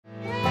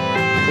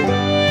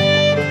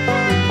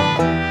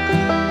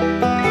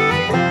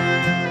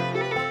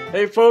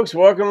Hey folks,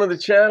 welcome to the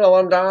channel.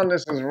 I'm Don.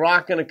 This is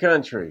Rockin' the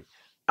Country.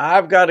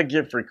 I've got a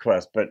gift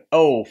request, but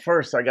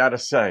first I gotta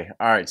say,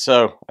 alright,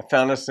 so I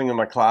found this thing in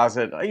my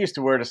closet. I used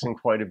to wear this thing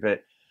quite a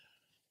bit.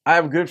 I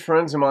have good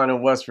friends of mine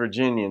in West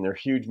Virginia, and they're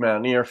huge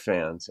Mountaineer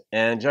fans.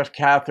 And Jeff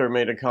Cather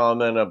made a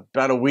comment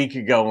about a week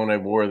ago when I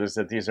wore this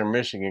that these are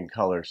Michigan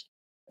colors.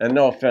 And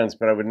no offense,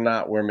 but I would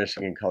not wear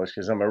Michigan colors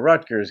because I'm a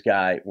Rutgers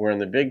guy. We're in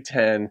the Big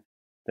Ten.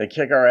 They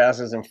kick our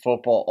asses in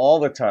football all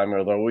the time,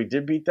 although we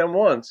did beat them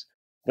once.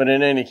 But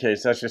in any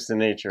case, that's just the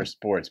nature of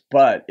sports.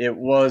 But it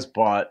was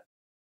bought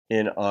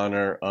in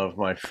honor of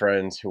my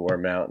friends who are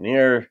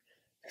Mountaineer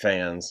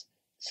fans.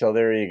 So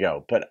there you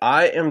go. But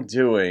I am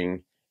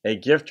doing a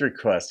gift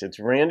request.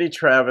 It's Randy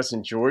Travis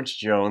and George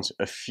Jones,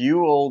 a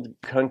few old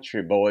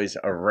country boys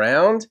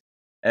around.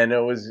 And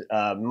it was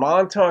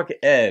Montauk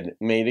Ed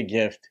made a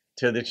gift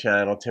to the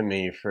channel to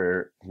me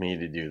for me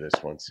to do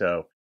this one.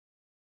 So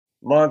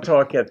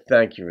Montauk Ed,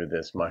 thank you for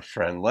this, my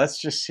friend. Let's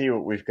just see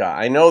what we've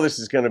got. I know this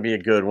is going to be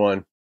a good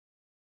one.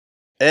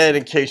 Ed,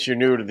 in case you're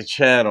new to the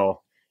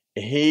channel,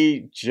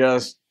 he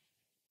just,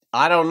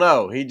 I don't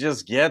know, he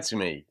just gets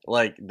me.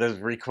 Like, the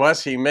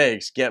requests he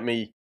makes get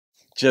me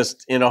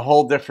just in a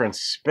whole different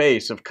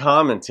space of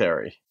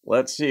commentary.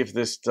 Let's see if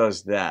this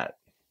does that.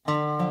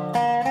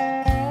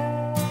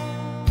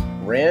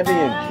 Randy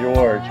and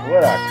George,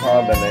 what a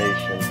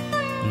combination.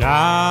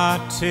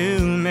 Not too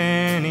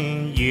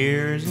many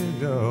years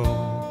ago,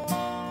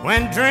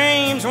 when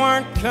dreams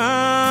weren't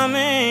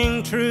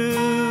coming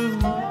true,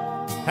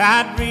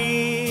 I'd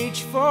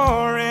reach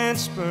for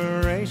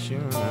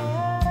inspiration.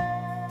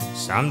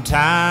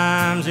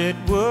 Sometimes it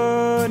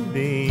would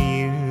be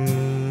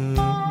you.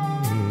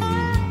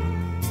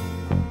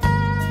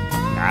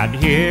 I'd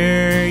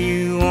hear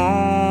you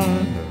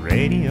on the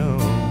radio.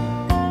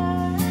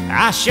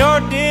 I sure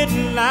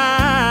didn't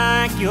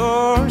like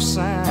your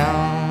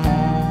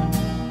sound.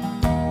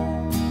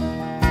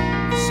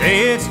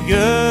 Say it's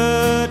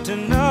good to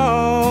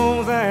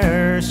know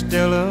there's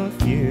still a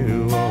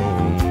few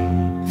old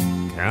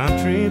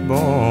country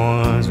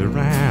boys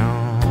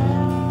around.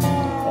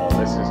 Oh,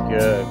 this is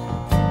good.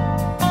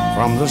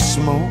 From the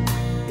smoke,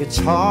 it's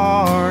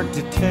hard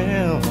to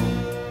tell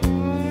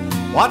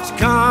what's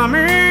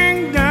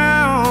coming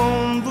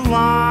down the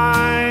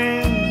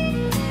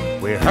line.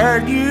 We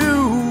heard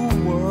you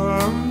were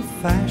a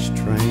fast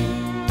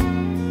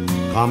train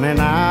coming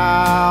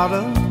out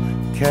of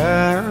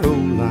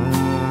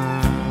Carolina.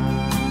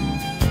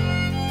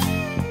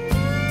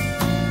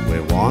 We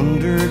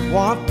wondered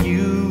what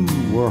you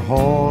were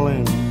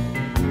hauling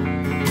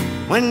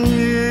when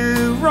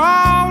you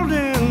rolled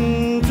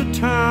into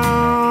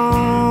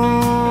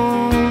town.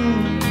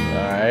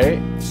 Alright.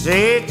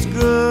 Say it's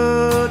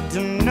good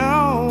to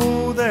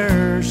know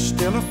there's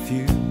still a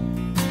few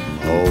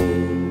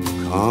old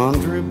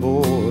country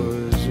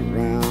boys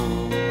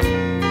around.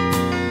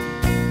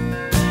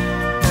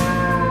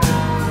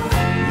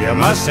 You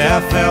must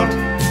have felt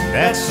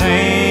that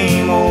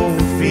same old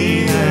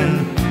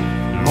feeling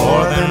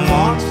more than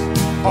once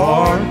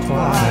or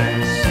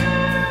twice.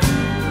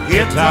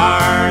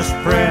 Guitars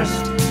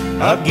pressed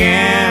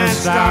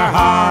against our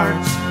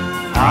hearts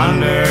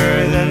under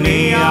the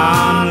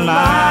neon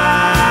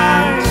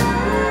lights.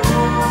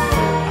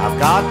 I've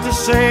got to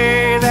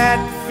say that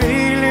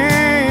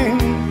feeling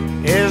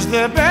is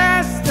the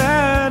best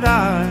that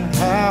I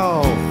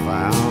have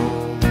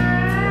found.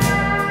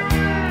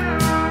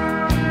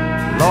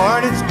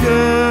 Lord, it's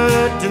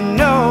good to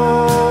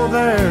know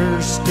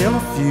there's still a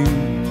few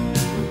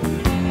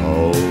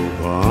old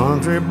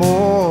country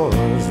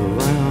boys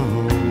around.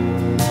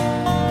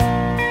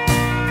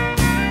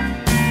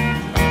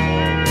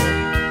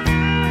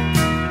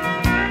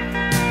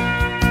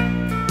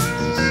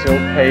 So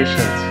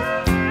patient.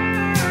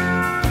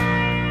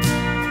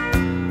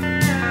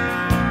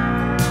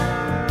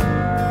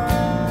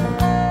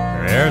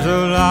 There's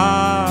a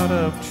lot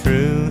of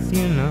truth,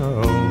 you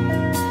know,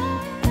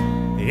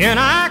 in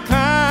our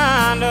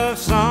kind of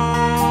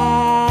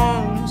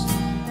songs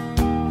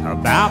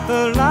about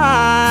the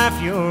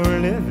life you're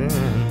living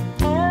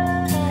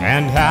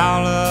and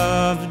how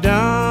love's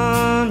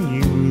done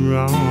you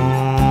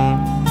wrong.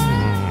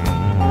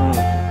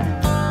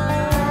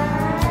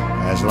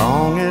 As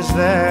long as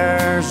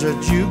there's a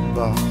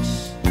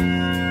jukebox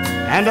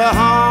and a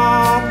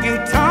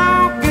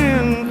honky-tonk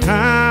in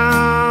town,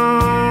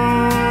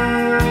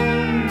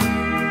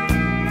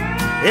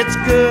 it's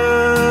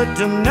good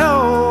to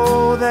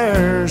know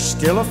there's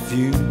still a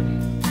few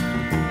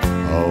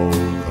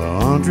old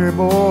country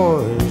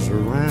boys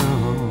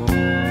around.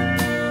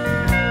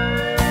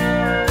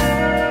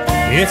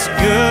 It's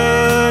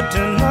good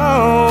to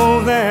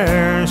know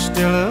there's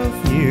still a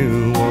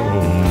few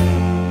old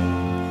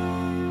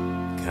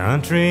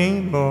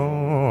country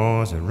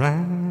boys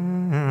around.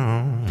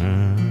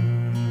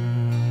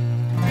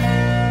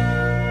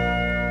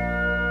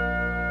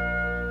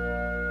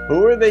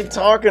 Who are they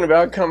talking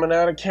about coming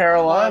out of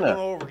Carolina? I'm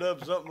gonna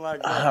overdub something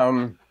like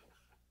that.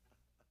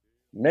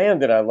 Man,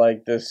 did I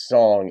like this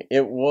song.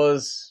 It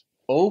was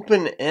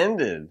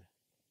open-ended.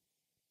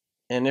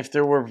 And if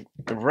there were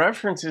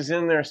references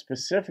in there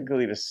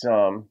specifically to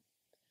some,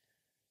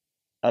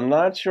 I'm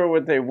not sure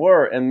what they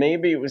were. And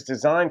maybe it was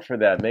designed for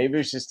that. Maybe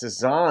it's just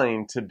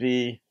designed to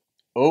be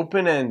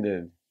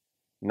open-ended.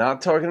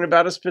 Not talking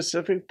about a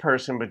specific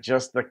person, but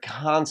just the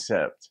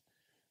concept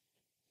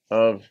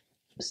of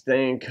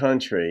staying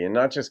country. And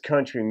not just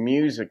country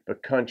music,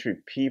 but country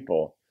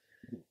people.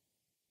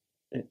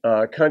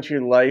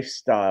 Country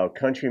lifestyle,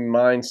 country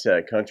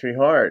mindset, country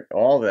heart,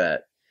 all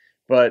that.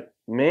 But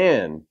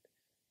man,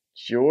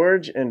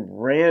 George and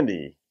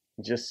Randy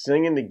just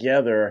singing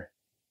together,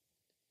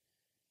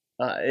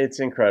 it's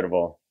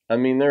incredible. I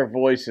mean, their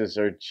voices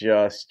are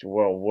just,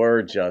 well,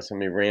 were just, I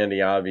mean,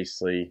 Randy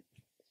obviously,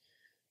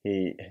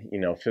 he,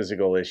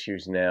 physical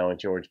issues now, and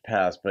George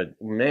passed, but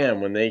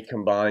man, when they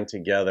combine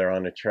together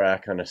on a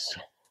track, on a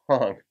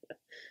song,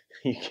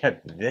 you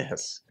get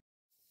this.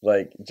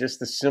 Like,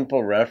 just the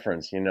simple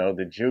reference, the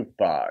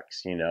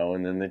jukebox,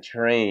 and then the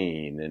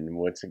train, and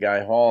what's the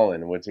guy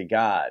hauling, what's he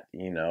got,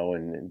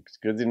 and it's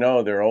good to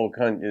know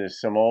there's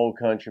some old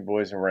country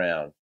boys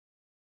around.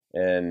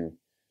 And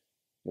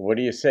what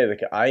do you say?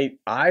 Like,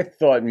 I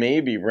thought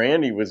maybe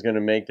Randy was going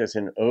to make this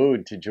an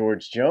ode to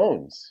George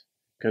Jones,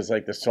 because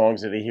like the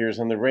songs that he hears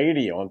on the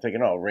radio, I'm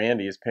thinking, oh,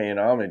 Randy is paying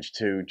homage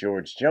to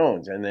George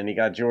Jones, and then he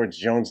got George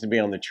Jones to be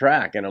on the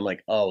track, and I'm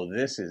like, oh,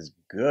 this is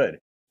good.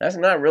 That's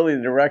not really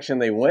the direction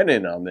they went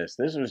in on this.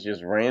 This was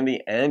just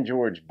Randy and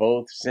George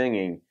both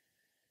singing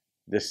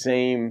the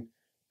same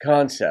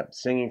concept,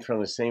 singing from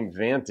the same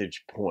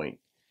vantage point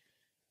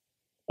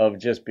of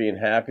just being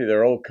happy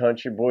they're old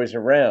country boys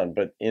around.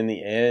 But in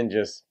the end,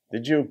 just the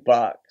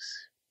jukebox.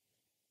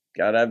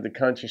 Got to have the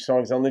country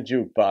songs on the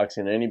jukebox,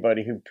 and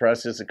anybody who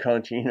presses a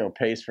country,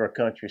 pays for a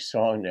country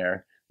song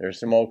there. There's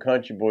some old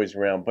country boys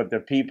around, but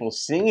the people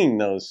singing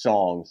those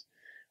songs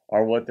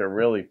are what they're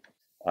really,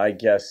 I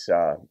guess,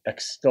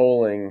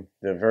 extolling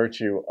the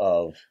virtue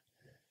of.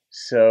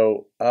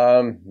 So,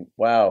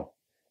 wow.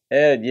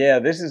 Ed, yeah,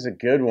 this is a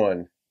good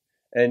one.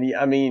 And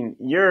I mean,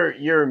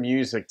 your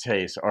music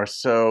tastes are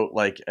so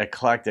like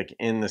eclectic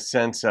in the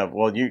sense of,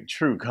 well,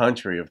 true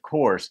country, of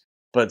course,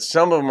 but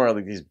some of them are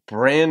like these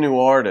brand new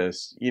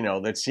artists,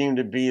 that seem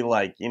to be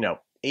like,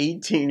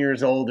 18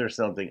 years old or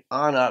something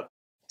on up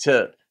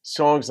to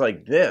songs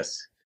like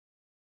this.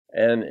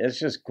 And it's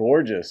just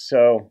gorgeous.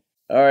 So,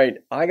 all right,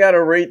 I got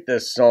to rate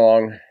this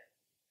song,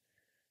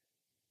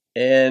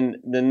 and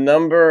the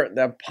number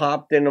that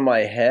popped into my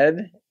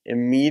head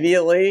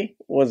immediately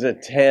was a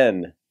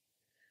 10.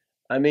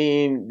 I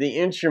mean, the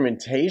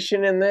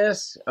instrumentation in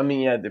this,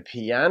 you had the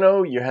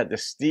piano, you had the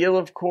steel,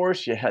 of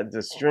course, you had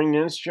the stringed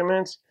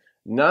instruments,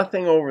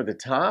 nothing over the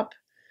top.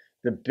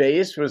 The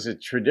bass was a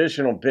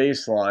traditional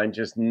bass line,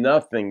 just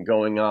nothing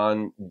going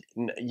on,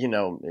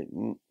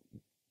 in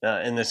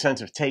the sense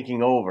of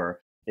taking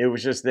over. It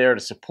was just there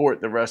to support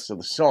the rest of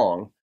the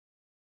song.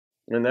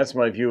 And that's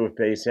my view of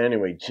bass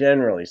anyway,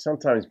 generally.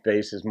 Sometimes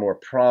bass is more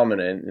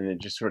prominent and it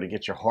just sort of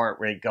gets your heart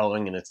rate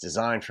going, and it's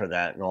designed for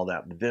that and all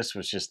that. But this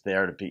was just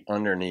there to be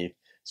underneath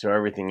so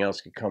everything else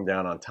could come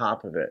down on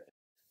top of it.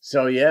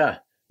 So yeah,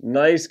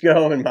 nice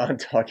going,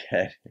 Montauk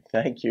Ed.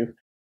 Thank you.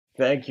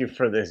 Thank you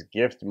for this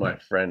gift, my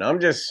friend. I'm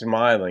just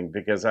smiling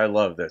because I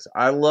love this.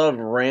 I love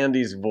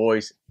Randy's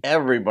voice.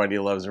 Everybody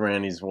loves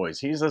Randy's voice.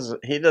 He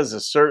does a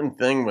certain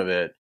thing with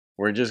it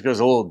where it just goes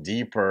a little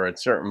deeper at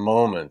certain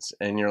moments,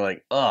 and you're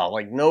like, oh,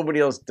 like nobody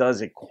else does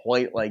it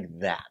quite like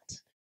that.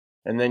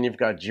 And then you've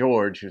got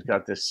George, who's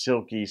got this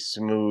silky,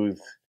 smooth,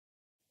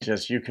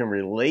 just you can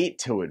relate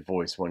to it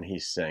voice when he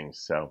sings.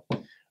 So,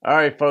 all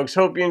right, folks,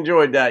 hope you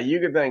enjoyed that.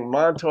 You can thank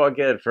Montauk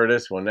Ed for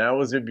this one. That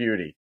was a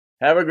beauty.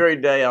 Have a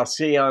great day. I'll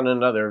see you on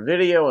another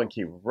video, and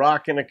keep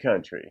rocking the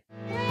country.